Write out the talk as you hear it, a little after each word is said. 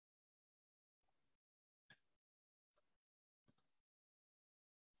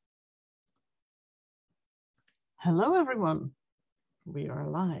Hello, everyone. We are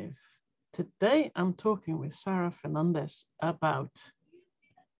live. Today, I'm talking with Sarah Fernandez about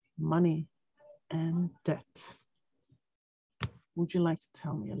money and debt. Would you like to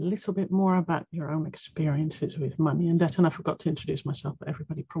tell me a little bit more about your own experiences with money and debt? And I forgot to introduce myself, but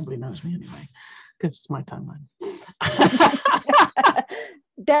everybody probably knows me anyway, because it's my timeline.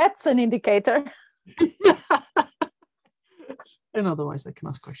 That's an indicator. And otherwise, they can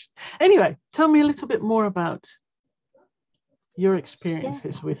ask questions. Anyway, tell me a little bit more about your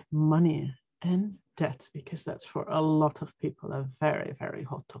experiences with money and debt, because that's for a lot of people a very, very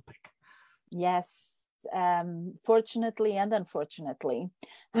hot topic. Yes, fortunately and unfortunately.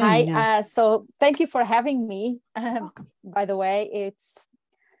 Hi, so thank you for having me. By the way, it's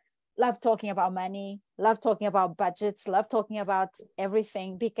love talking about money, love talking about budgets, love talking about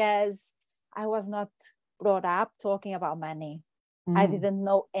everything, because I was not brought up talking about money. I didn't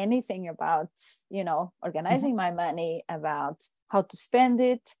know anything about, organizing my money, about how to spend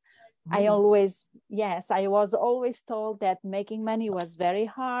it. I was always told that making money was very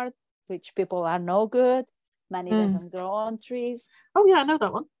hard. Rich people are no good. Money doesn't grow on trees. Oh yeah, I know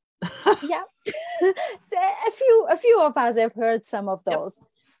that one. Yeah. a few of us have heard some of those.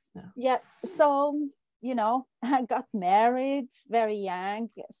 Yep. So, I got married very young,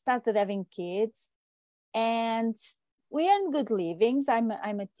 started having kids, and we earn good livings. I'm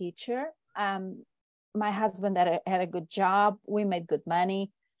a teacher. My husband had a good job. We made good money.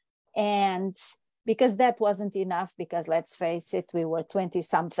 And because that wasn't enough, because let's face it, we were 20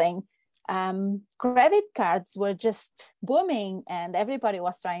 something, credit cards were just booming and everybody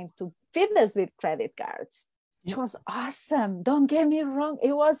was trying to feed us with credit cards, which was awesome. Don't get me wrong.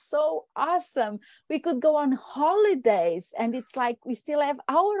 It was so awesome. We could go on holidays and it's like we still have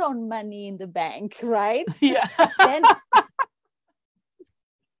our own money in the bank, right? Yeah.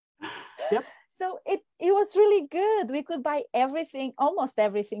 Yep. So it was really good. We could buy everything, almost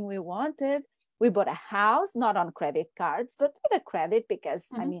everything we wanted. We bought a house, not on credit cards, but with a credit because,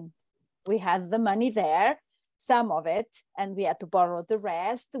 we had the money there, some of it, and we had to borrow the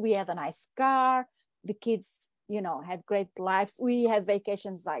rest. We had a nice car. The kids, had great lives. We had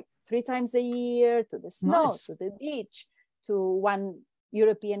vacations like 3 times a year, to the snow, to the beach, to one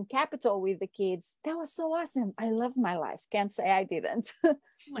European capital with the kids. That was so awesome. I loved my life. Can't say I didn't.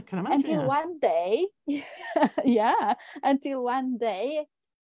 I can imagine. Until one day, until one day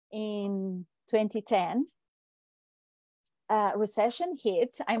in 2010, recession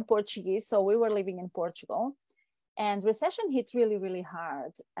hit. I'm Portuguese, so we were living in Portugal, and recession hit really, really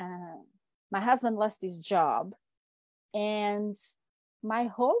hard. My husband lost his job, and my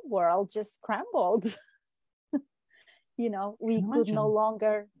whole world just crumbled. We could no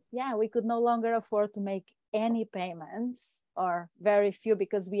longer afford to make any payments, or very few,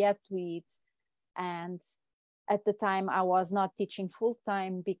 because we had to eat. And at the time I was not teaching full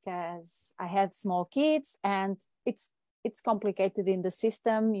time because I had small kids, and it's complicated in the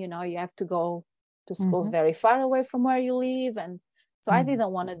system. You have to go to schools very far away from where you live. And so I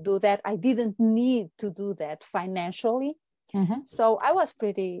didn't want to do that. I didn't need to do that financially. So I was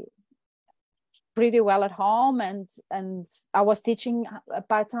pretty well at home, and I was teaching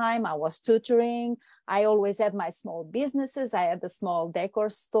part-time. I was tutoring. I always had my small businesses. I had a small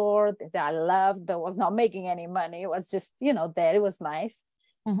decor store that I loved, but was not making any money. It was just, there. It was nice.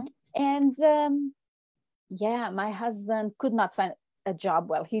 And my husband could not find a job.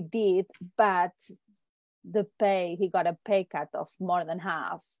 Well, he did, but he got a pay cut of more than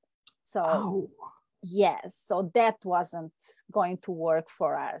half. So yes, so that wasn't going to work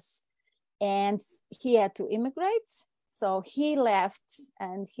for us. And he had to immigrate. So he left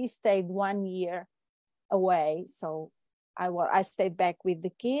and he stayed 1 year away. So I stayed back with the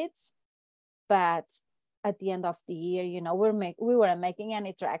kids. But at the end of the year, we weren't making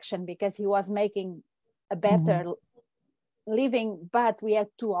any traction, because he was making a better living, but we had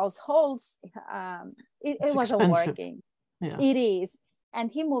 2 households. It wasn't working. Yeah. It is.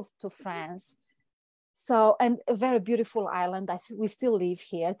 And he moved to France. So, and a very beautiful island. We still live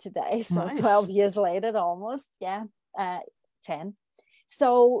here today. So nice. 12 years later, almost, 10.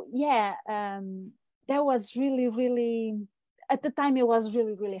 So that was really, really, at the time, it was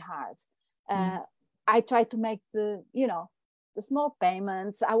really, really hard. I tried to make the small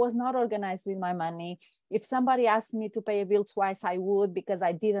payments. I was not organized with my money. If somebody asked me to pay a bill twice, I would, because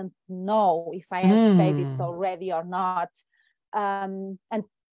I didn't know if I had paid it already or not. And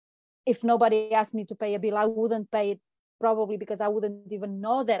if nobody asked me to pay a bill, I wouldn't pay it, probably because I wouldn't even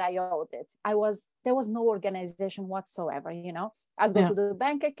know that I owed it. There was no organization whatsoever, I'd go to the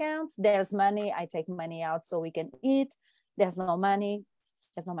bank account, there's money, I take money out so we can eat. There's no money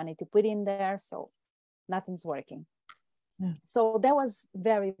to put in there. So nothing's working. Yeah. So that was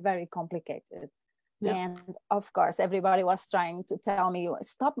very, very complicated. Yeah. And of course, everybody was trying to tell me,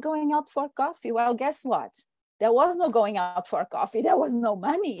 stop going out for coffee. Well, guess what? There was no going out for coffee. There was no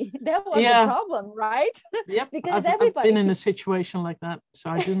money. That was the problem, right? Yep. Because I've been in a situation like that. So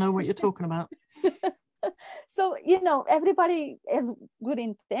I do know what you're talking about. So, everybody has good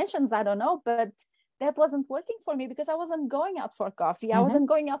intentions. I don't know, but that wasn't working for me because I wasn't going out for coffee. I wasn't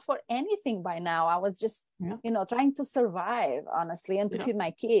going out for anything by now. I was just, trying to survive, honestly, and to feed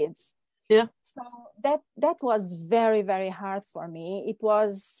my kids. Yeah. So that was very, very hard for me. It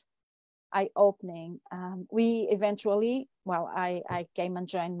was eye-opening. We eventually, I came and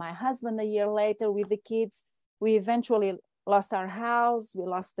joined my husband a year later with the kids. We eventually lost our house. We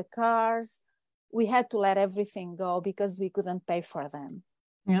lost the cars. We had to let everything go because we couldn't pay for them.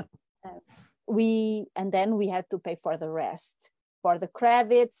 Yeah. And then we had to pay for the rest, for the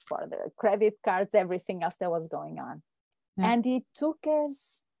credits, for the credit cards, everything else that was going on. Yeah. And it took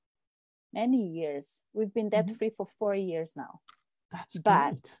us many years. We've been debt free for 4 years now. That's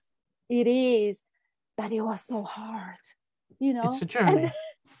great. It is, but it was so hard, It's a journey.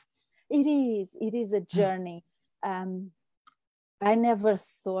 It is a journey. I never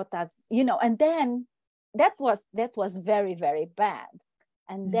thought that, and then that was very, very bad.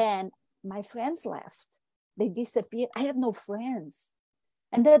 And then my friends left. They disappeared. I had no friends.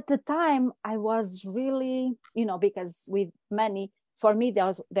 And at the time I was really, because with money, for me,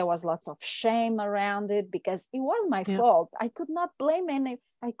 there was lots of shame around it because it was my fault. I could not blame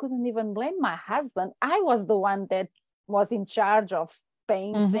I couldn't even blame my husband. I was the one that was in charge of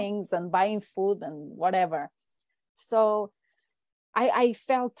paying things and buying food and whatever. So I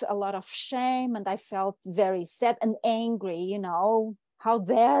felt a lot of shame and I felt very sad and angry, how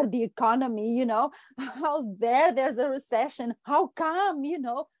dare the economy, how dare there's a recession, how come,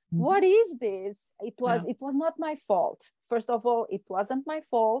 what is this? It was not my fault. First of all, it wasn't my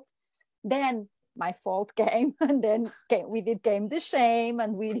fault. Then my fault came, and then came the shame,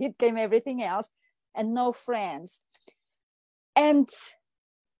 and came everything else, and no friends. And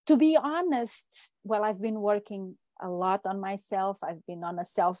to be honest, I've been working a lot on myself. I've been on a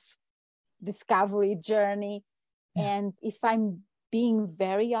self-discovery journey. And if I'm being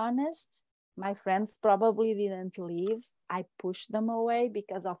very honest, my friends probably didn't leave. I pushed them away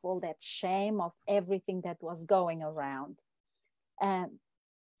because of all that shame of everything that was going around.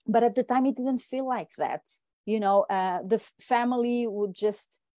 But at the time, it didn't feel like that. The family would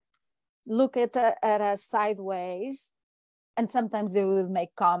just look at us sideways, and sometimes they would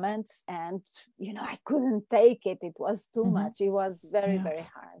make comments, and I couldn't take it. It was too much. It was very, very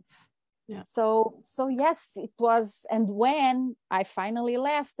hard. Yeah. So yes, it was. And when I finally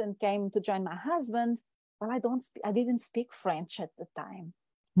left and came to join my husband, I didn't speak French at the time.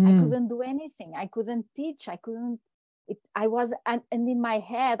 I couldn't do anything. I couldn't teach. And in my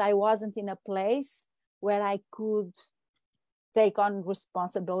head, I wasn't in a place where I could take on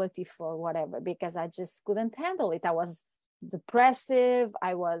responsibility for whatever, because I just couldn't handle it. I was depressive.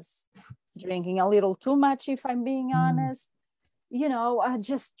 I was drinking a little too much, if I'm being honest,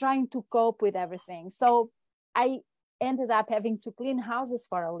 just trying to cope with everything. So I ended up having to clean houses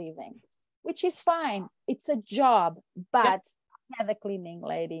for a living, which is fine. It's a job, but I had a cleaning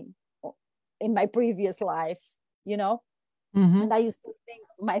lady in my previous life, and I used to think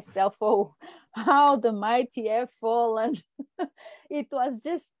myself, oh, how the mighty have fallen. It was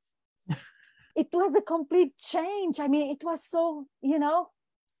a complete change. I mean, it was so,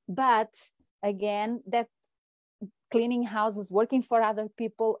 but again, that cleaning houses, working for other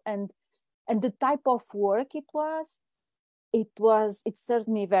people, and the type of work it served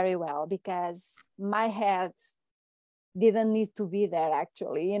me very well, because my head didn't need to be there,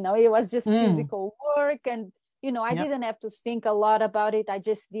 actually. It was just physical work, and I didn't have to think a lot about it. I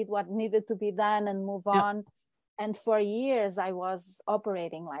just did what needed to be done and move on. And for years I was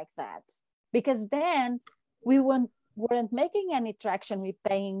operating like that, because then we weren't making any traction with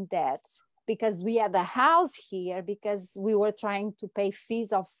paying debts, because we had a house here, because we were trying to pay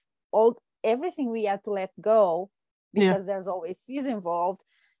fees of everything we had to let go, because there's always fees involved,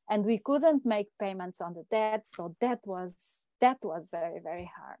 and we couldn't make payments on the debt. So that was very, very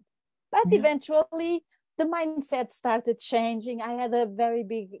hard. But eventually the mindset started changing. I had a very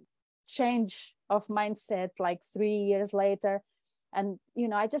big change of mindset like 3 years later. And,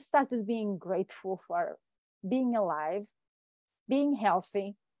 I just started being grateful for being alive, being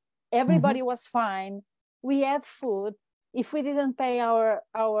healthy. Everybody was fine. We had food. If we didn't pay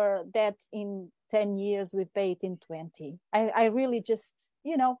our debts in 10 years, we paid it in 20. I really just,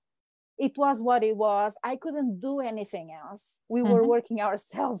 it was what it was. I couldn't do anything else. We were working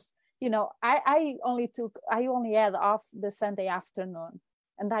ourselves I only had off the Sunday afternoon,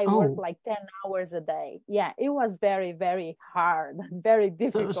 and I worked like 10 hours a day. Yeah, it was very, very hard, very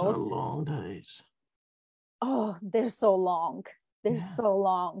difficult. Those are long days. Oh, they're so long. So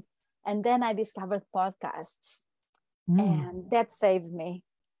long. And then I discovered podcasts, and that saved me.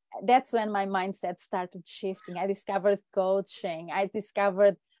 That's when my mindset started shifting. I discovered coaching. I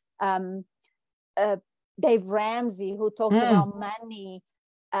discovered Dave Ramsey, who talks about money.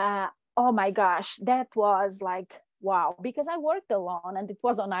 Oh my gosh, that was like, wow, because I worked alone and it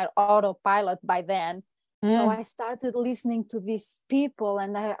was on our autopilot by then. So I started listening to these people,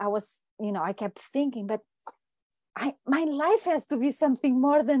 and I was, I kept thinking, but my life has to be something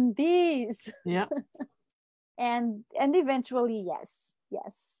more than this. Yeah. and eventually, yes,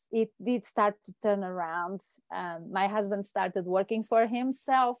 it did start to turn around. My husband started working for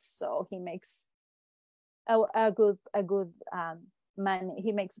himself, so he makes a good money.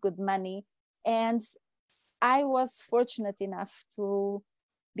 He makes good money, and I was fortunate enough to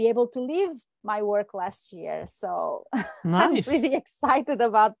be able to leave my work last year. So nice. I'm pretty excited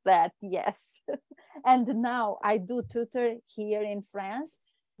about that. Yes. And now I do tutor here in France,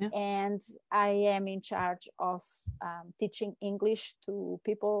 and I am in charge of teaching English to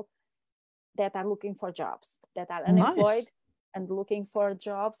people that are looking for jobs, that are unemployed and looking for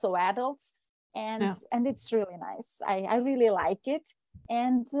jobs, so adults. And it's really nice. I really like it.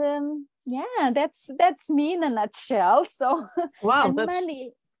 And that's me in a nutshell. So wow, and that's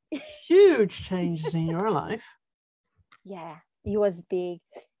money. Huge changes in your life. Yeah, it was big.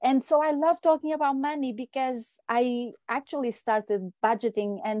 And so I love talking about money because I actually started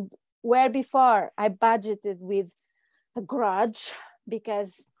budgeting, and where before I budgeted with a grudge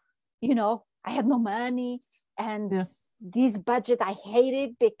because, I had no money, and this budget, I hate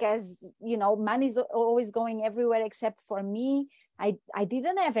it because, money is always going everywhere except for me. I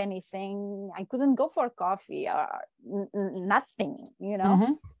didn't have anything. I couldn't go for coffee or nothing,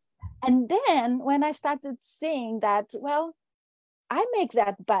 Mm-hmm. And then when I started seeing that, well, I make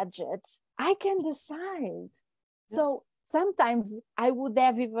that budget, I can decide. So sometimes I would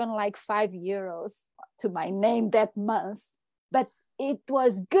have even like €5 to my name that month, but it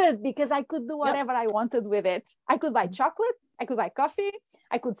was good because I could do whatever I wanted with it. I could buy chocolate, I could buy coffee,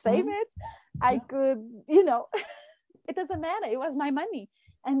 I could save it, I could, it doesn't matter. It was my money.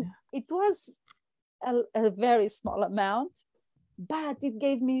 And it was a very small amount, but it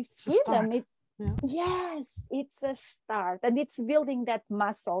gave me freedom. Yes, it's a start, and it's building that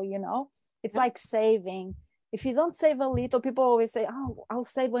muscle, it's like saving. If you don't save a little, people always say, oh, I'll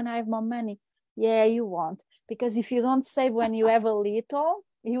save when I have more money. Yeah, you won't, because if you don't save when you have a little,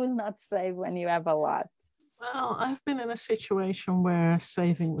 you will not save when you have a lot. Well, I've been in a situation where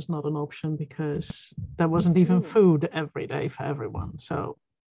saving was not an option because there wasn't even food every day for everyone. So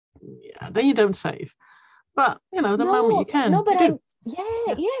then you don't save. But the moment you can. No, but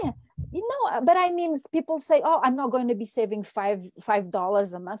but I mean, people say, oh, I'm not going to be saving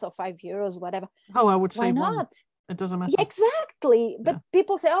 $5 a month or €5, whatever. Oh, I would say why not? One. It doesn't matter. Exactly. But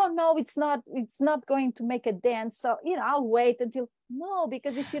people say, oh no, it's not going to make a dent. So, I'll wait until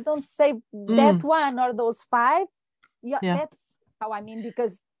because if you don't save that one or those five, that's how I mean,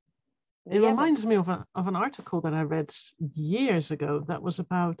 because it reminds me of an article that I read years ago that was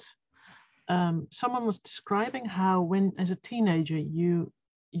about someone was describing how when as a teenager you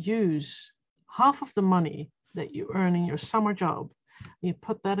use half of the money that you earn in your summer job, you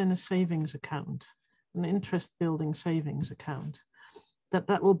put that in a savings account, an interest building savings account,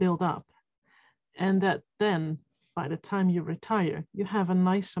 that will build up, and that then by the time you retire you have a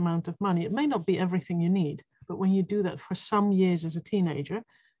nice amount of money. It may not be everything you need, but when you do that for some years as a teenager,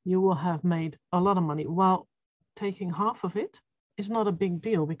 you will have made a lot of money, while taking half of it is not a big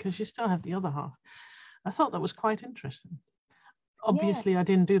deal because you still have the other half. I thought that was quite interesting. Obviously, I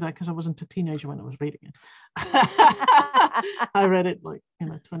didn't do that because I wasn't a teenager when I was reading it. I read it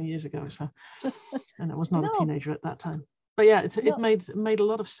 20 years ago, so, and I was not a teenager at that time. But yeah, it made a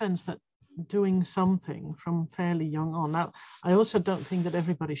lot of sense that doing something from fairly young on. Now, I also don't think that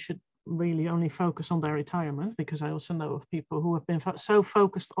everybody should really only focus on their retirement, because I also know of people who have been so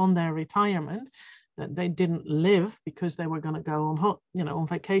focused on their retirement that they didn't live because they were going to go on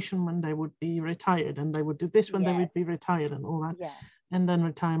vacation when they would be retired, and they would do this when they would be retired and all that. Yeah. And then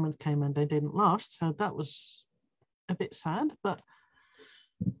retirement came and they didn't last. So that was a bit sad, but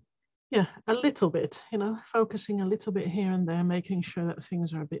a little bit, focusing a little bit here and there, making sure that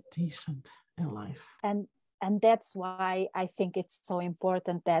things are a bit decent in life. And that's why I think it's so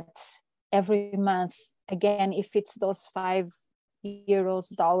important that every month, again, if it's those €5,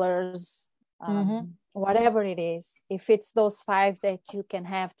 dollars, whatever it is, if it's those 5 that you can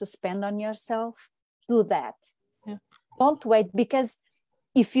have to spend on yourself, do that. Yeah. Don't wait, because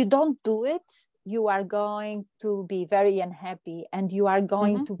if you don't do it, you are going to be very unhappy and you are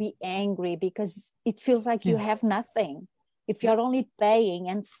going to be angry because it feels like you have nothing. If you're only paying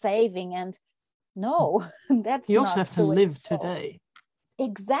and saving, and no, that's you also not have to live today.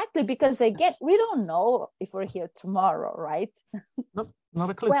 Exactly, because again, we don't know if we're here tomorrow, right? Nope, not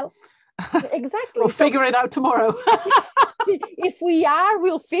a clue. Well, exactly. We'll figure it out tomorrow. If we are,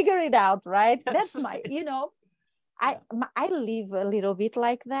 we'll figure it out, right? Yes. That's my, I live a little bit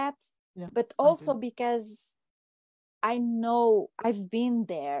like that, but also because I know I've been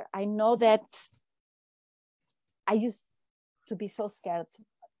there. I know that I used to be so scared,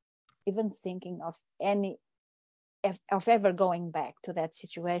 even thinking of ever going back to that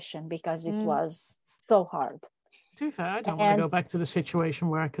situation, because it was so hard. To be fair, I don't want to go back to the situation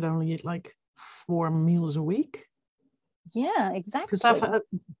where I could only eat like 4 meals a week. Yeah, exactly. Because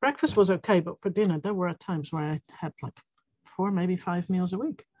breakfast was okay, but for dinner, there were times where I had like 4, maybe 5 meals a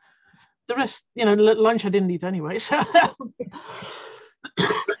week. The rest, lunch I didn't eat anyway. So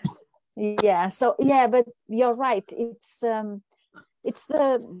yeah. So yeah, but you're right. It's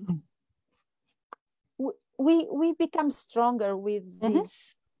we become stronger with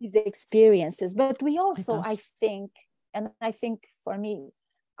these experiences, but we also, I think for me,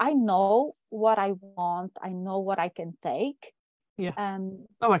 I know what I want. I know what I can take. Yeah.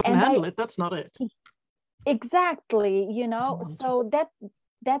 I can handle it. That's not it. Exactly. So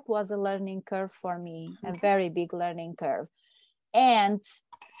that was a learning curve for me, a very big learning curve. And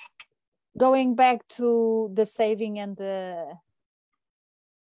going back to the saving and the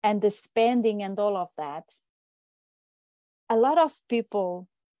spending and all of that, a lot of people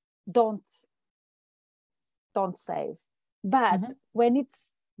don't save, but when it's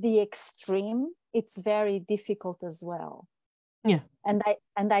the extreme, it's very difficult as well. Yeah. And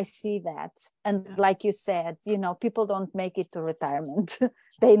I see that. And like you said, people don't make it to retirement.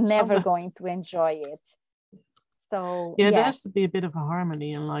 They're never going to enjoy it. So there has to be a bit of a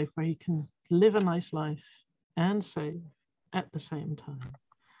harmony in life where you can live a nice life and save at the same time.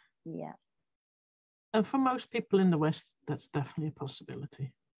 Yeah. And for most people in the West, that's definitely a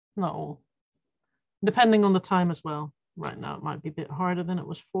possibility. Not all. Depending on the time as well. Right now, it might be a bit harder than it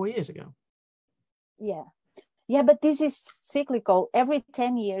was 4 years ago. Yeah. Yeah, but this is cyclical. Every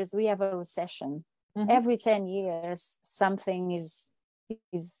 10 years, we have a recession. Every 10 years, something is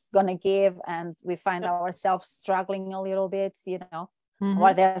going to give, and we find ourselves struggling a little bit,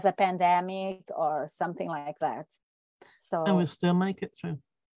 or there's a pandemic or something like that. So, and we'll still make it through.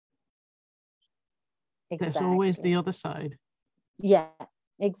 Exactly. There's always the other side. Yeah,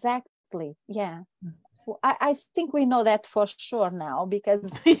 exactly. Yeah. Well, I think we know that for sure now,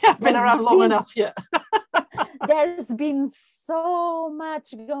 because been around long enough. Yeah. There's been so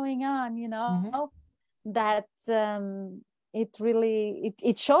much going on, that it really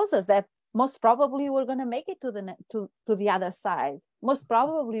it shows us that most probably we're going to make it to the other side. Most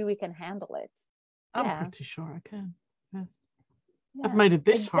probably we can handle it. I'm pretty sure I can. Yeah. I've made it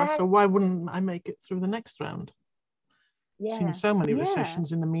this far, so why wouldn't I make it through the next round? Yeah. Seen so many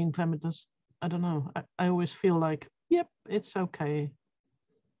recessions in the meantime. It does. I don't know. I always feel like, yep, it's okay.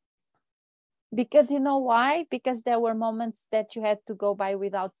 Because you know why? Because there were moments that you had to go by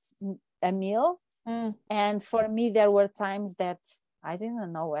without a meal. And for me, there were times that I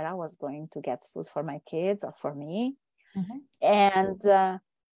didn't know where I was going to get food for my kids or for me. And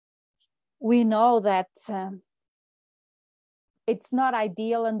we know that it's not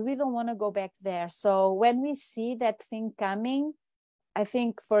ideal, and we don't want to go back there. So when we see that thing coming, I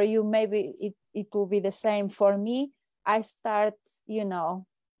think for you, maybe it will be the same. For me, I start,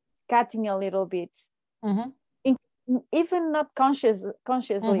 cutting a little bit, even not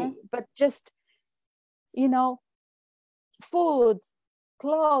consciously, but just, food,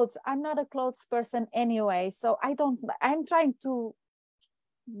 clothes. I'm not a clothes person anyway, so I'm trying to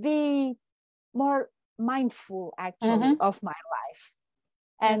be more mindful actually of my life.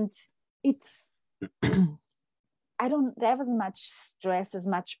 And it's I don't have as much stress, as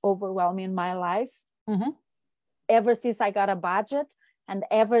much overwhelm in my life ever since I got a budget, and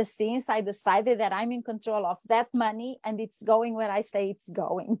ever since I decided that I'm in control of that money and it's going where I say it's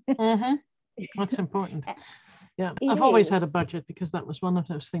going. That's important. Yeah, I've always had a budget because that was one of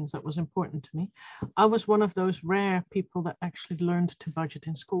those things that was important to me. I was one of those rare people that actually learned to budget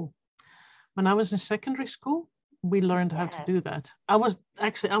in school. When I was in secondary school, we learned how to do that. I was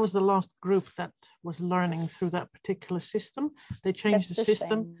the last group that was learning through that particular system. They changed the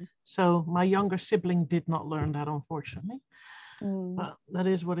system. So my younger sibling did not learn that, unfortunately. That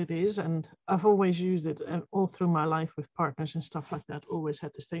is what it is. And I've always used it all through my life with partners and stuff like that. Always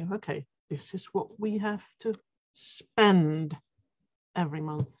had this thing, okay, this is what we have to spend every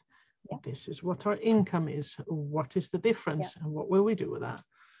month. Yeah. This is what our income is. What is the difference? Yeah. And what will we do with that?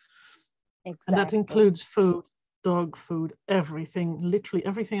 Exactly. And that includes food, dog food, everything. Literally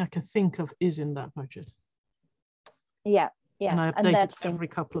everything I can think of is in that budget. Yeah. Yeah. And I update it every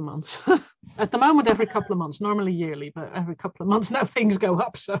couple of months. At the moment, every couple of months, normally yearly, but every couple of months now things go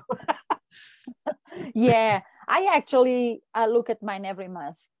up. So yeah, I actually look at mine every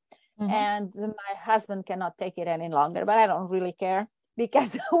month. And my husband cannot take it any longer, but I don't really care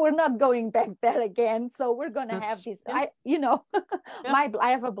because we're not going back there again. So we're going to have this, I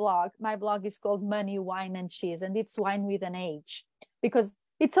have a blog. My blog is called Money, Wine and Cheese, and it's wine with an H because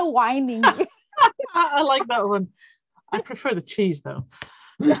it's a whining. I like that one. I prefer the cheese though.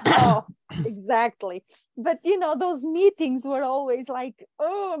 Oh, exactly. But those meetings were always like,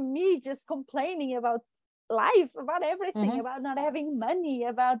 me just complaining about life, about everything, about not having money,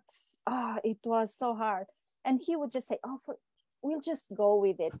 about it was so hard. And he would just say, we'll just go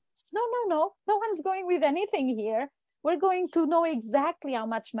with it. No one's going with anything here. We're going to know exactly how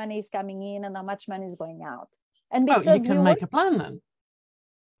much money is coming in and how much money is going out. And because you can make a plan then.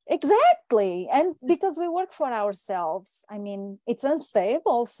 Exactly. And because we work for ourselves, I mean, it's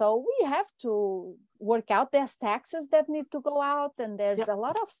unstable. So we have to work out. There's taxes that need to go out, and there's a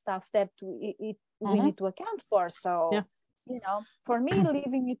lot of stuff that we need to account for. So, for me,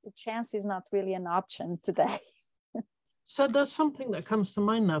 leaving it to chance is not really an option today. So there's something that comes to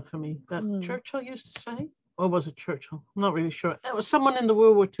mind now for me that Churchill used to say, or was it Churchill? I'm not really sure. It was someone in the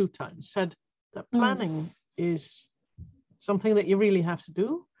World War II times said that planning is something that you really have to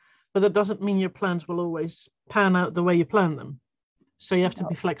do. But that doesn't mean your plans will always pan out the way you plan them. So you have to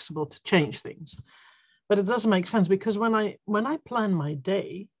be flexible to change things. But it doesn't make sense because when I plan my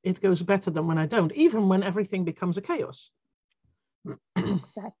day, it goes better than when I don't, even when everything becomes a chaos.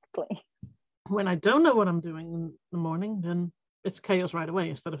 Exactly. When I don't know what I'm doing in the morning, then it's chaos right away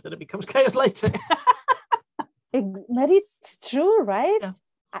instead of that it becomes chaos later. But it's true, right? Yeah.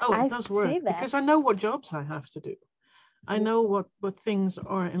 It does work because I know what jobs I have to do. I know what things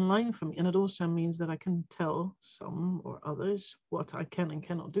are in line for me. And it also means that I can tell some or others what I can and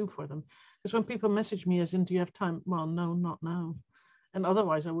cannot do for them. Because when people message me as in, do you have time? Well, no, not now. And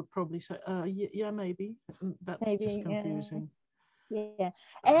otherwise I would probably say, yeah, maybe. And that's just confusing. Yeah.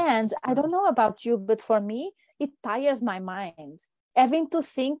 And I don't know about you, but for me, it tires my mind. Having to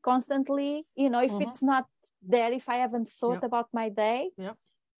think constantly, if it's not there, if I haven't thought about my day. Yeah.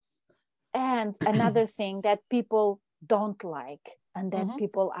 And another thing that people don't like, and that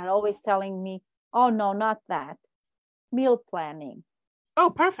people are always telling me, oh no, not that. Meal planning.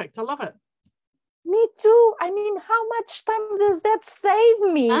 Oh, perfect. I love it. Me too. I mean, how much time does that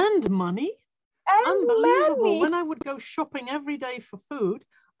save me? And money. And unbelievable. Money. When I would go shopping every day for food,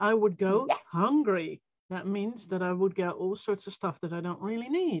 I would go hungry. That means that I would get all sorts of stuff that I don't really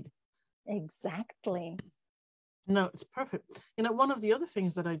need. Exactly. No, it's perfect. One of the other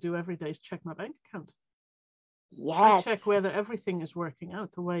things that I do every day is check my bank account. Yes. I check whether everything is working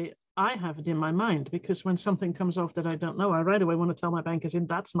out the way I have it in my mind, because when something comes off that I don't know, I right away want to tell my bankers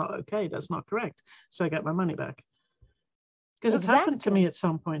that's not okay, that's not correct. So I get my money back. Because it's happened to me at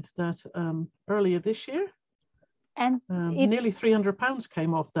some point that earlier this year, and nearly £300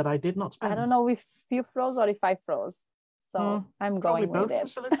 came off that I did not spend. I don't know if you froze or if I froze. So I'm going with both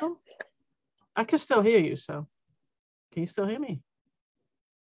it. A little. I can still hear you, so can you still hear me?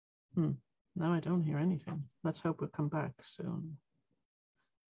 No, I don't hear anything. Let's hope we'll come back soon.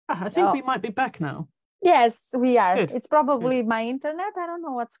 I think we might be back now. Yes, we are. Good. It's probably my internet. I don't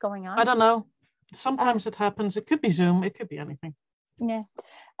know what's going on. I don't know. Sometimes it happens. It could be Zoom. It could be anything. Yeah.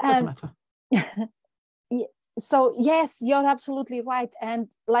 Doesn't matter. So yes, you're absolutely right. And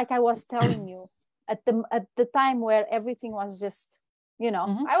like I was telling you, at the time where everything was just,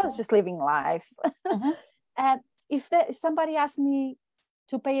 I was just living life. And if somebody asked me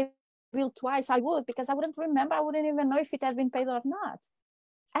to pay a bill twice, I would, because I wouldn't remember. I wouldn't even know if it had been paid or not.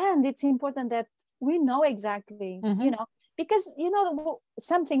 And it's important that we know exactly, because,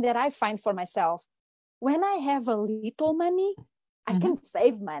 something that I find for myself, when I have a little money, I can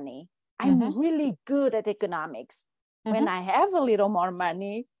save money. I'm really good at economics. When I have a little more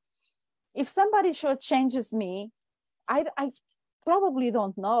money, if somebody shortchanges me, I probably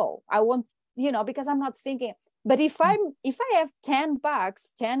don't know. I won't, because I'm not thinking. But if I have $10,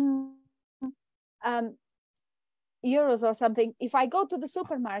 10 euros or something, if I go to the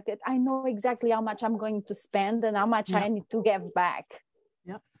supermarket, I know exactly how much I'm going to spend and how much I need to give back.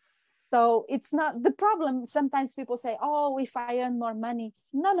 Yep. So it's not the problem. Sometimes people say, oh, if I earn more money.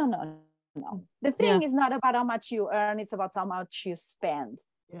 No, no, no, no. The thing is not about how much you earn. It's about how much you spend.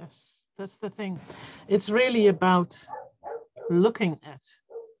 Yes, that's the thing. It's really about looking at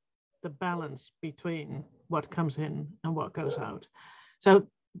the balance between what comes in and what goes out. So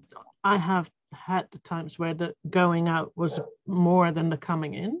I have had the times where the going out was more than the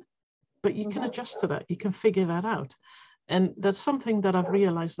coming in, but you can adjust to that. You can figure that out. And that's something that I've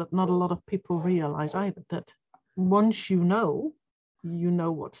realized that not a lot of people realize either, that once you know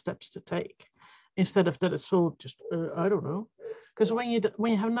what steps to take, instead of that it's all just, I don't know. Because when you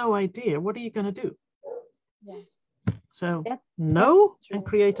have no idea, what are you going to do? Yeah. So know and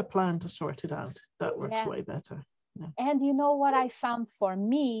create a plan to sort it out. That works way better. Yeah. And you know what I found for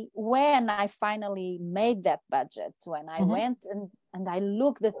me when I finally made that budget, when I went and I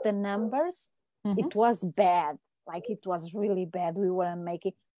looked at the numbers, it was bad. Like it was really bad. We weren't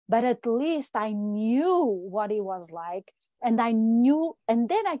making, but at least I knew what it was like. And I knew, and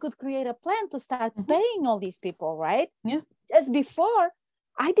then I could create a plan to start paying all these people, right? Yeah. As before,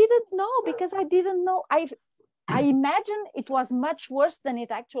 I didn't know because I didn't know. I imagine it was much worse than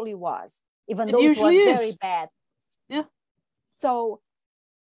it actually was, even though it was very bad. Yeah. So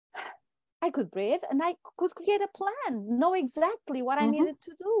I could breathe and I could create a plan, know exactly what I needed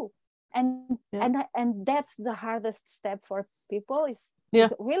to do. And that's the hardest step for people is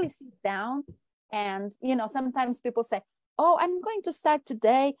to really sit down. And, you know, sometimes people say, oh, I'm going to start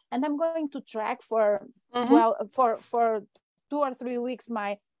today and I'm going to track for for 2 or 3 weeks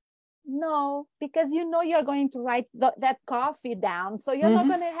no, because you know you're going to write that coffee down, so you're not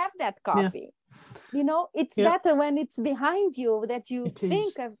going to have that coffee. You know, it's better when it's behind you, that you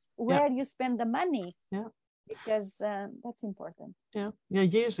think of where you spend the money, because that's important.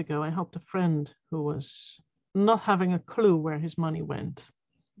 Years ago I helped a friend who was not having a clue where his money went,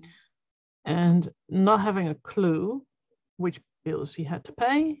 and not having a clue which bills he had to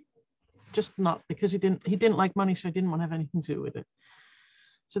pay, just not because he didn't like money, so he didn't want to have anything to do with it.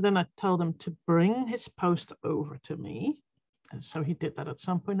 So then I told him to bring his post over to me. And so he did that at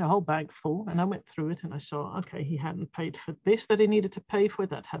some point, a whole bag full. And I went through it and I saw, okay, he hadn't paid for this that he needed to pay for.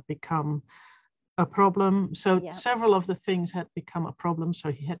 That had become a problem. So several of the things had become a problem.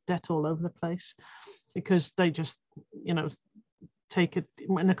 So he had debt all over the place because they just, you know, take it.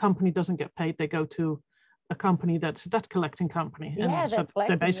 When a company doesn't get paid, they go to a company that's a debt collecting company. And so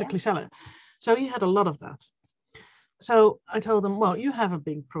they basically sell it. So he had a lot of that. So I told them, well, you have a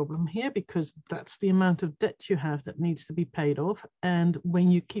big problem here because that's the amount of debt you have that needs to be paid off. And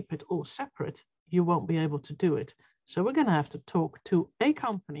when you keep it all separate, you won't be able to do it. So we're going to have to talk to a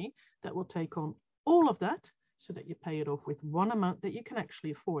company that will take on all of that so that you pay it off with one amount that you can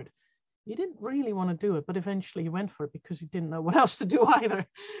actually afford. He didn't really want to do it, but eventually he went for it because he didn't know what else to do either.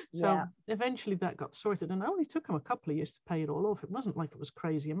 So eventually that got sorted, and it only took him a couple of years to pay it all off. It wasn't like it was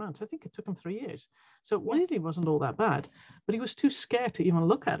crazy amounts. I think it took him 3 years. So it really wasn't all that bad, but he was too scared to even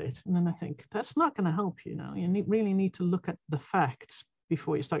look at it. And then I think that's not going to help you now. You really need to look at the facts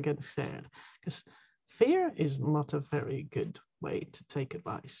before you start getting scared, because fear is not a very good way to take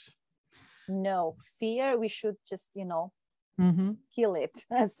advice. No, fear, we should just, you know, kill it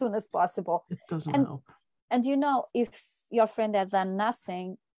as soon as possible. It doesn't help. And you know, if your friend had done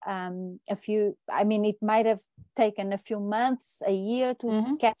nothing, it might have taken a few months, a year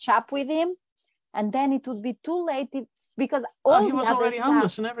to catch up with him, and then it would be too late because he was already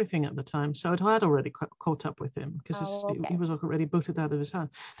homeless and everything at the time, so it had already caught up with him because he was already booted out of his house.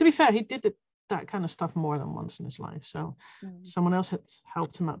 To be fair, he did that kind of stuff more than once in his life. So someone else had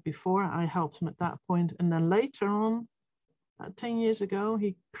helped him out before. I helped him at that point, and then later on, 10 years ago,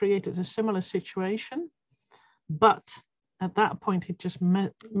 he created a similar situation, but at that point, he just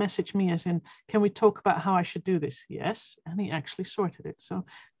messaged me as in, can we talk about how I should do this? Yes, and he actually sorted it. So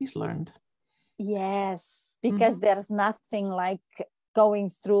he's learned. Yes, because there's nothing like going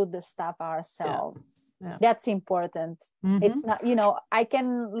through the stuff ourselves. Yeah. That's important. It's not, you know, I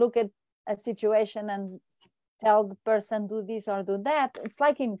can look at a situation and tell the person do this or do that. It's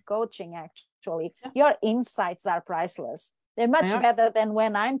like in coaching, actually. Your insights are priceless. They're much better than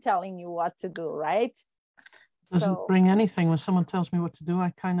when I'm telling you what to do, right? Doesn't bring anything. When someone tells me what to do,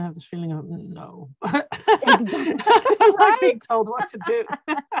 I kind of have this feeling of no. Exactly. I like being told what to do.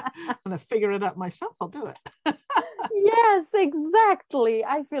 When I figure it out myself, I'll do it. Yes, exactly.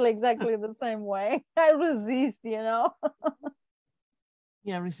 I feel exactly the same way. I resist, you know.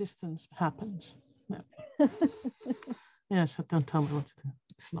 Yeah, resistance happens. Yeah, so don't tell me what to do.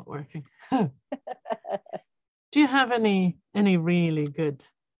 It's not working. Do you have any really good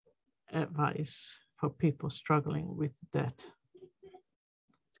advice for people struggling with debt?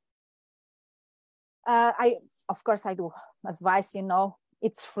 Of course, I do advise,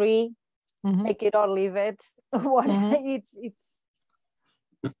 it's free, Mm-hmm. take it or leave it. What Mm-hmm. it's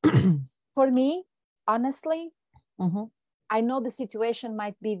for me, honestly, Mm-hmm. I know the situation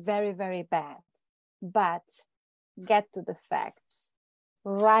might be very, very bad, but get to the facts,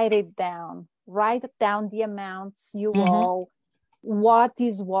 write down the amounts you Mm-hmm. owe, what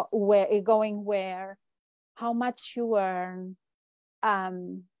is where going where, how much you earn,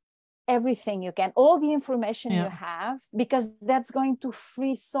 everything you can, all the information you Yeah. have, because that's going to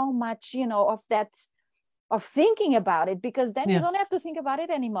free so much, of thinking about it, because then you Yeah. don't have to think about it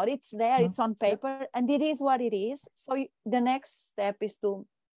anymore. It's there, No. it's on paper, and it is what it is. So the next step is to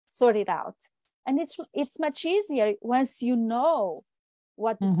sort it out, and it's much easier once you know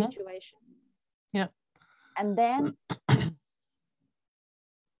what the Mm-hmm. situation is. Yeah. And then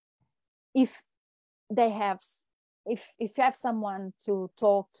if they have if you have someone to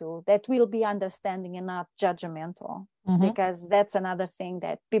talk to that will be understanding and not judgmental, Mm-hmm. because that's another thing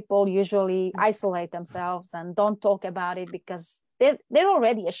that people usually isolate themselves and don't talk about it because they're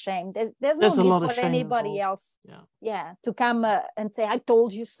already ashamed. There's no There's a need lot of for shame anybody involved. else Yeah. to come and say, I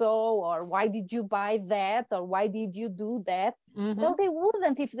told you so, or why did you buy that, or why did you do that? Mm-hmm. Well, they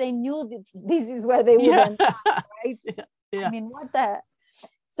wouldn't if they knew that this is where they would Yeah. end up, right? Yeah. I mean, what the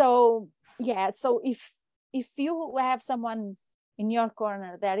so yeah, so if you have someone in your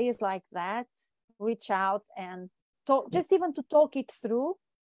corner that is like that, reach out and talk, just even to talk it through.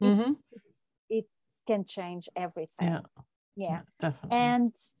 Mm-hmm. It can change everything. Yeah. Definitely.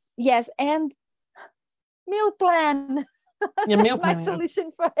 And yes, and meal plan. Yeah, meal It's my planning.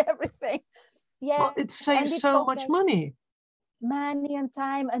 solution for everything. Yeah. Well, it saves so much money. Money and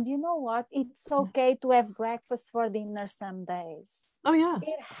time. And you know what? It's okay to have breakfast for dinner some days. Oh yeah.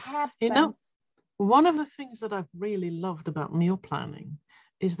 It happens. One of the things that I've really loved about meal planning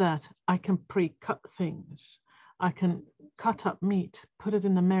is that I can pre-cut things. I can cut up meat, put it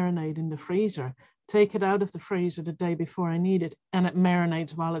in the marinade in the freezer, take it out of the freezer the day before I need it, and it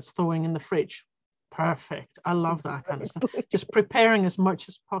marinates while it's thawing in the fridge. Perfect. I love that kind of stuff. Just preparing as much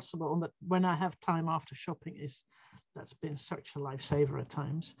as possible that when I have time after shopping that's been such a lifesaver at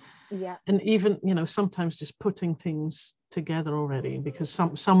times. Yeah. And even, sometimes just putting things together already, because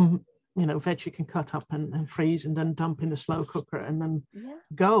some veg you can cut up and freeze and then dump in the slow cooker and then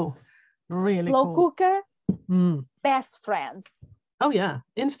go. Really slow cool. Cooker, best friend. Oh yeah,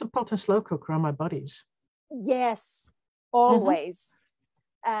 Instant Pot and slow cooker are my buddies. Yes, always.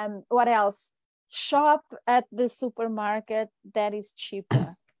 What else? Shop at the supermarket that is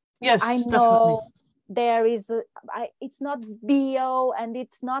cheaper. Yes, I know definitely. There is it's not bio and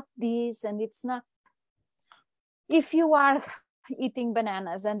it's not this and it's not. If you are eating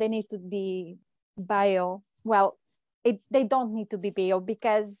bananas and they need to be bio, well, they don't need to be bio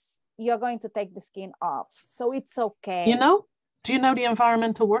because you're going to take the skin off, so it's okay. Do you know the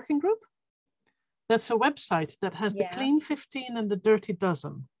Environmental Working Group? That's a website that has the Clean 15 and the Dirty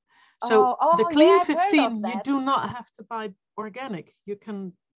Dozen. So the Clean 15, you do not have to buy organic. You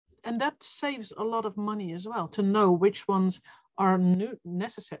can, and that saves a lot of money as well, to know which ones are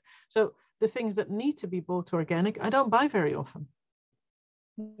necessary. So the things that need to be bought organic, I don't buy very often.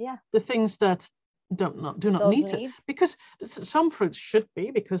 Yeah. The things that do not need it, because some fruits should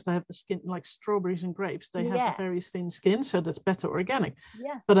be, because they have the skin, like strawberries and grapes, they have the very thin skin, so that's better organic.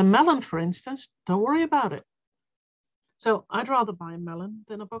 Yeah. But a melon, for instance, don't worry about it. So I'd rather buy a melon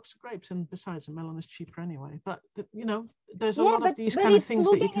than a box of grapes, and besides, a melon is cheaper anyway. But there's a lot of these kind of things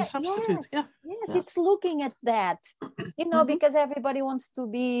that you can substitute. Yes, it's looking at that, because everybody wants to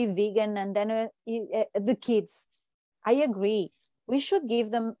be vegan, and then the kids. I agree. We should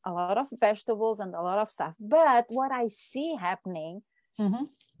give them a lot of vegetables and a lot of stuff. But what I see happening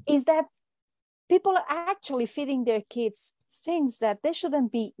is that people are actually feeding their kids things that they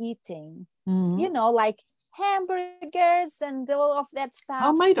shouldn't be eating. Like hamburgers and all of that stuff.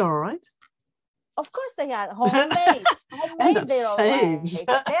 Homemade, all right. Of course they are homemade. Homemade, they're all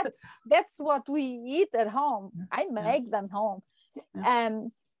right. That's what we eat at home. I make them home.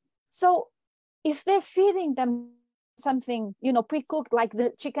 So if they're feeding them something, pre-cooked, like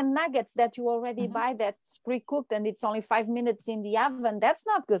the chicken nuggets that you already buy that's pre-cooked and it's only 5 minutes in the oven, that's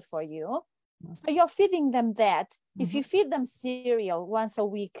not good for you. So you're feeding them that. If you feed them cereal once a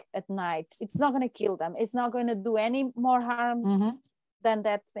week at night, it's not going to kill them. It's not going to do any more harm than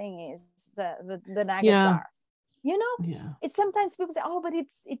that thing is, the nuggets are. It's sometimes people say, oh, but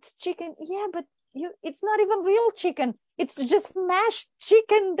it's chicken. Yeah, but it's not even real chicken. It's just mashed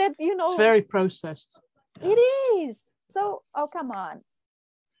chicken that, It's very processed. It is. So, come on.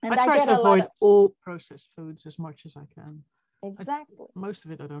 And I try to avoid all processed foods as much as I can. Exactly. Most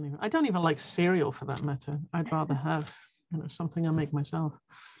of it I don't even like cereal for that matter. I'd rather have, something I make myself.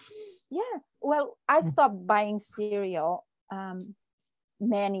 Yeah. Well, I stopped buying cereal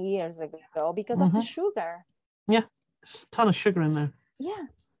many years ago because of the sugar. Yeah, there's a ton of sugar in there. Yeah.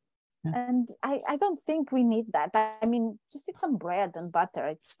 And I don't think we need that. I mean, just eat some bread and butter.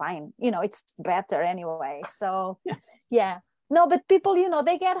 It's fine. It's better anyway. So, yeah. No, but people,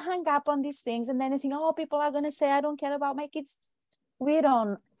 they get hung up on these things and then they think, oh, people are going to say, I don't care about my kids. We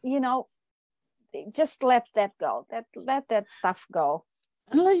don't, just let that go. Let that stuff go.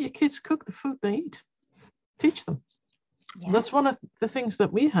 And let your kids cook the food they eat. Teach them. Yes. That's one of the things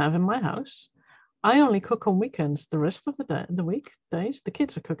that we have in my house. I only cook on weekends. The rest of the weekdays, the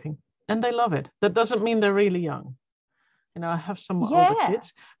kids are cooking. And they love it. That doesn't mean they're really young. I have some older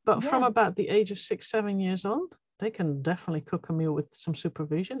kids, but from about the age of 6, 7 years old, they can definitely cook a meal with some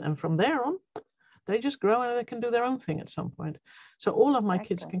supervision. And from there on, they just grow and they can do their own thing at some point. So all of my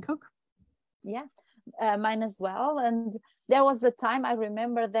kids can cook. Yeah, mine as well. And there was a time I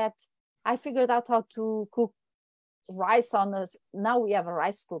remember that I figured out how to cook rice on us. Now we have a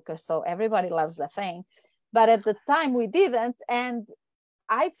rice cooker, so everybody loves the thing. But at the time we didn't. And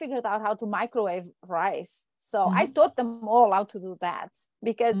I figured out how to microwave rice. So I taught them all how to do that.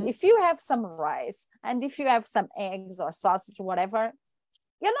 Because if you have some rice and if you have some eggs or sausage, whatever,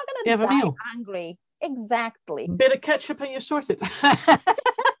 you're not going to die hungry. Exactly. Bit of ketchup and you're sorted.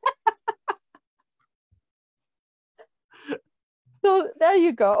 So there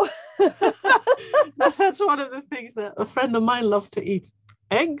you go. That's one of the things that a friend of mine loved to eat.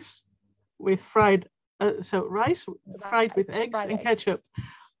 Eggs with fried rice fried with eggs and ketchup.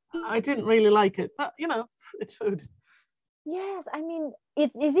 I didn't really like it, but it's food. Yes, I mean,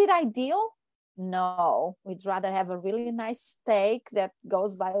 is it ideal? No, we'd rather have a really nice steak that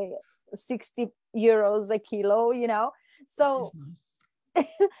goes by 60 euros a kilo, So, nice.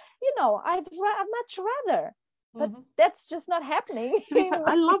 I'd much rather, but that's just not happening.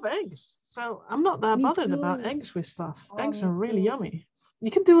 I love eggs, so I'm not that bothered about eggs with stuff. Eggs are really yummy. You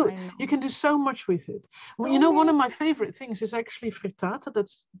can do so much with it. Well, one of my favorite things is actually frittata.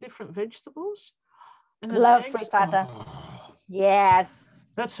 That's different vegetables. And love frittata. Oh. Yes.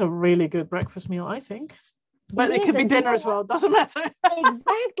 That's a really good breakfast meal, I think. But it could be dinner as well. Doesn't matter.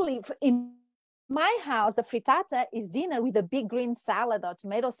 Exactly. In my house, a frittata is dinner with a big green salad or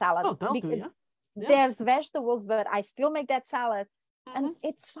tomato salad. Oh, that'll do, yeah. There's vegetables, but I still make that salad. And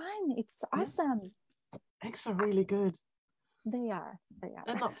it's fine. It's awesome. Eggs are really good. They are.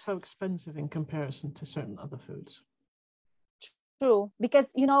 And not so expensive in comparison to certain other foods. True,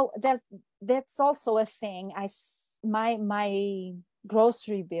 because that's also a thing. My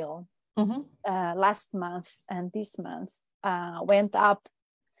grocery bill last month and this month went up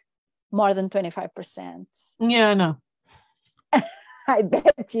more than 25%. Yeah, I know. I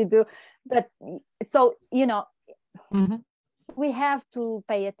bet you do. But so we have to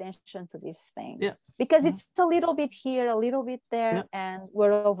pay attention to these things because it's a little bit here, a little bit there, and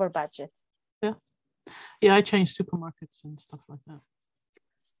we're over budget. Yeah, I change supermarkets and stuff like that.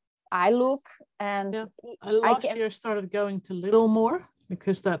 I look and last year I started going to Lidl more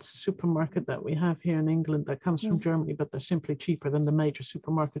because that's a supermarket that we have here in England that comes from Germany, but they're simply cheaper than the major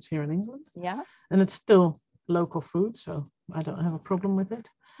supermarkets here in England. Yeah. And it's still local food, so I don't have a problem with it.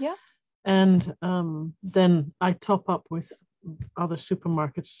 Yeah. And then I top up with other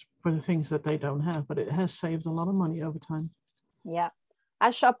supermarkets for the things that they don't have, but it has saved a lot of money over time. Yeah. I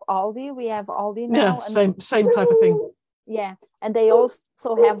shop Aldi. We have Aldi now. Yeah, same type of thing. Yeah, and they also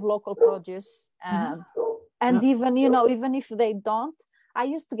have local produce. And even if they don't, I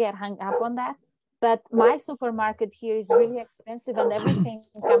used to get hung up on that. But my supermarket here is really expensive and everything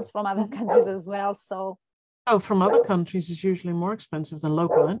comes from other countries as well. So. Oh, from other countries is usually more expensive than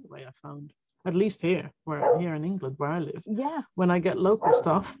local anyway, I found. At least here in England where I live. Yeah. When I get local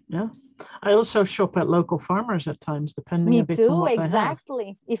stuff, I also shop at local farmers at times, depending a bit on what they have.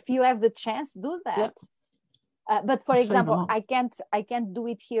 Exactly. If you have the chance, do that. Yeah. But for example, I can't do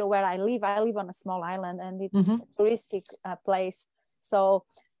it here where I live. I live on a small island and it's a touristic place. So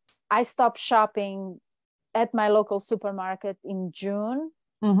I stopped shopping at my local supermarket in June,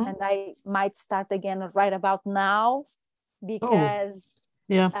 and I might start again right about now because.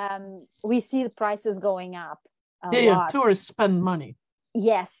 We see the prices going up a lot. Tourists spend money.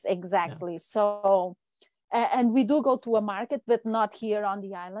 Yes, exactly. So, and we do go to a market, but not here on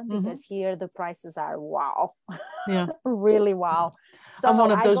the island because here the prices are wow. Yeah. Really wow. So I'm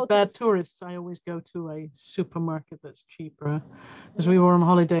one of those bad tourists. I always go to a supermarket that's cheaper because we were on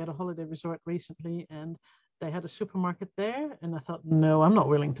holiday at a holiday resort recently and they had a supermarket there, and I thought, no, I'm not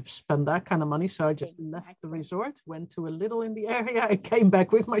willing to spend that kind of money. So I just left the resort, went to a little in the area, and came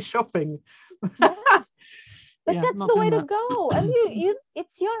back with my shopping. Yeah. But Yeah, that's not the way doing to that. go. And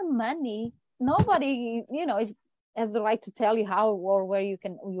it's your money. Nobody, has the right to tell you how or where you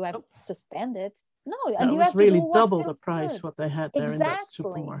have Nope. to spend it. No, That and you was have to really do what double the feels price good. what they had there in that Exactly.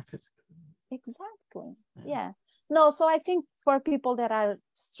 supermarket. Exactly. Yeah. No, so I think for people that are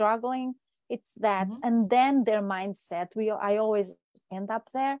struggling, it's that. Mhm. And then their mindset. I always end up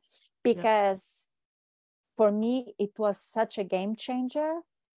there because for me, it was such a game changer.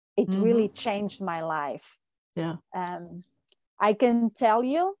 It Mhm. really changed my life. Yeah. I can tell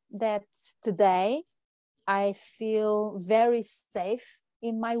you that today I feel very safe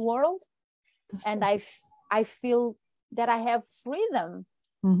in my world. That's And good. I feel that I have freedom.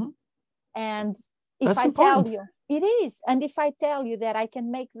 Mhm. And if That's I important. tell you, it is. And if I tell you that I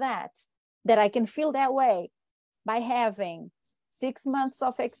can make that I can feel that way by having 6 months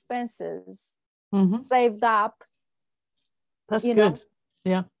of expenses Mhm. saved up, That's you know, good.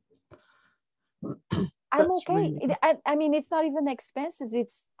 Yeah. I'm That's okay. really good. I mean, it's not even expenses,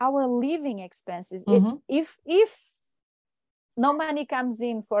 it's our living expenses. Mhm. If no money comes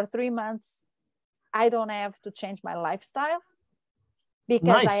in for 3 months, I don't have to change my lifestyle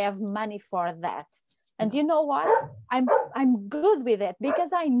because I Nice. have money for that. And you know what? I'm good with it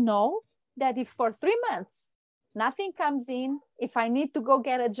because I know that if for 3 months nothing comes in, if I need to go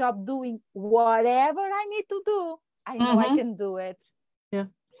get a job doing whatever I need to do, I know I Mhm. can do it. Yeah.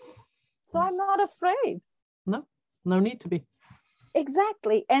 So I'm not afraid. No need to be.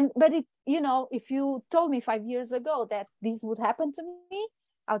 Exactly. But if you told me 5 years ago that this would happen to me,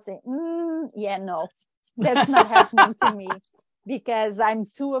 I would say, yeah, no, that's not happening to me because I'm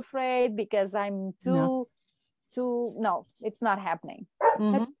too afraid, because I'm too, no, it's not happening.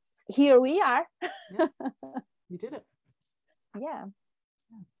 Mhm. But here we are. Yeah. You did it. Yeah.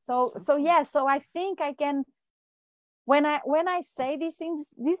 So So I think I can, when I say these things,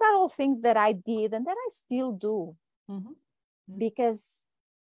 these are all things that I did and that I still do. Mhm. Yeah. Because,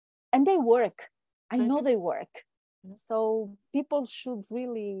 and they work. I They know do. they work. Yeah. So people should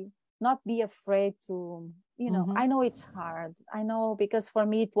really not be afraid to, Mhm. I know it's hard. I know, because for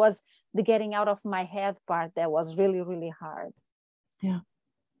me, it was the getting out of my head part that was really, really hard. Yeah.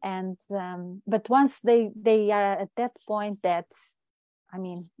 And, but once they are at that point that, I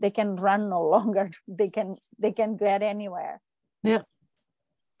mean, they can run no longer, they can get anywhere. Yeah.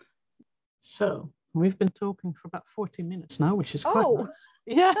 So we've been talking for about 40 minutes now, which is quite nice.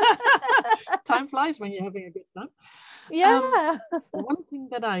 Yeah. Time flies when you're having a good time. Yeah. One thing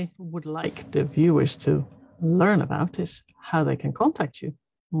that I would like the viewers to learn about is how they can contact you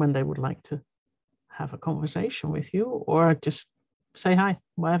when they would like to have a conversation with you or just say hi,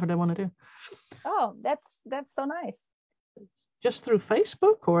 whatever they want to do. Oh, that's so nice. Just through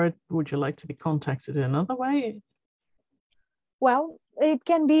Facebook, or would you like to be contacted in another way? Well, it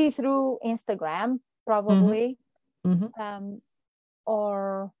can be through Instagram, probably,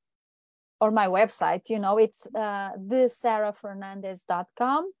 or my website. It's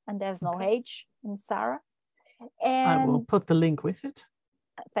thesarahfernandez.com, and there's no H in Sarah. And I will put the link with it.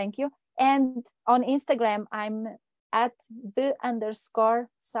 Thank you. And on Instagram, I'm at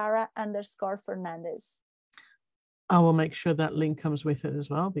 _Sarah_Fernandez. I will make sure that link comes with it as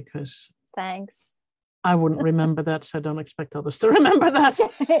well, because thanks. I wouldn't remember that, so I don't expect others to remember that.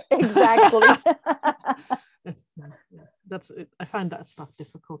 Exactly. That's it. I find that stuff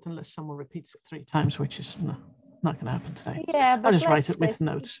difficult unless someone repeats it 3 times, which is not going to happen today. Yeah, but I'll just write it with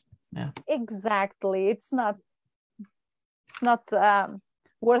notes. Yeah. Exactly. It's not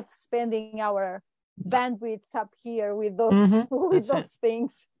worth spending our bandwidth up here with those those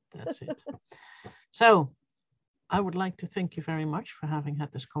things. That's it. So I would like to thank you very much for having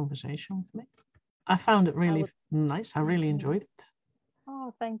had this conversation with me. I found it really nice. I really enjoyed it.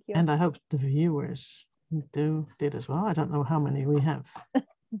 Oh, thank you. And I hope the viewers did as well. I don't know how many we have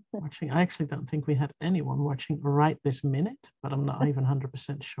watching. I actually don't think we had anyone watching right this minute, but I'm not even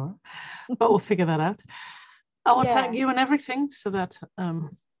 100% sure. But we'll figure that out. I will tag you and everything so that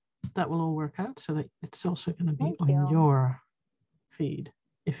that will all work out, so that it's also going to be on your feed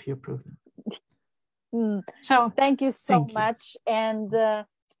if you approve them. So thank you so much. And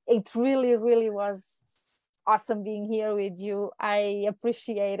it really, really was awesome being here with you. I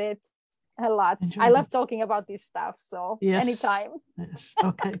appreciate it a lot. I love talking about this stuff. So anytime. Yes.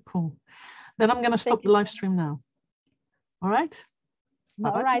 Okay, cool. Then I'm going to stop the live stream now. All right.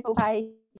 All right. Bye.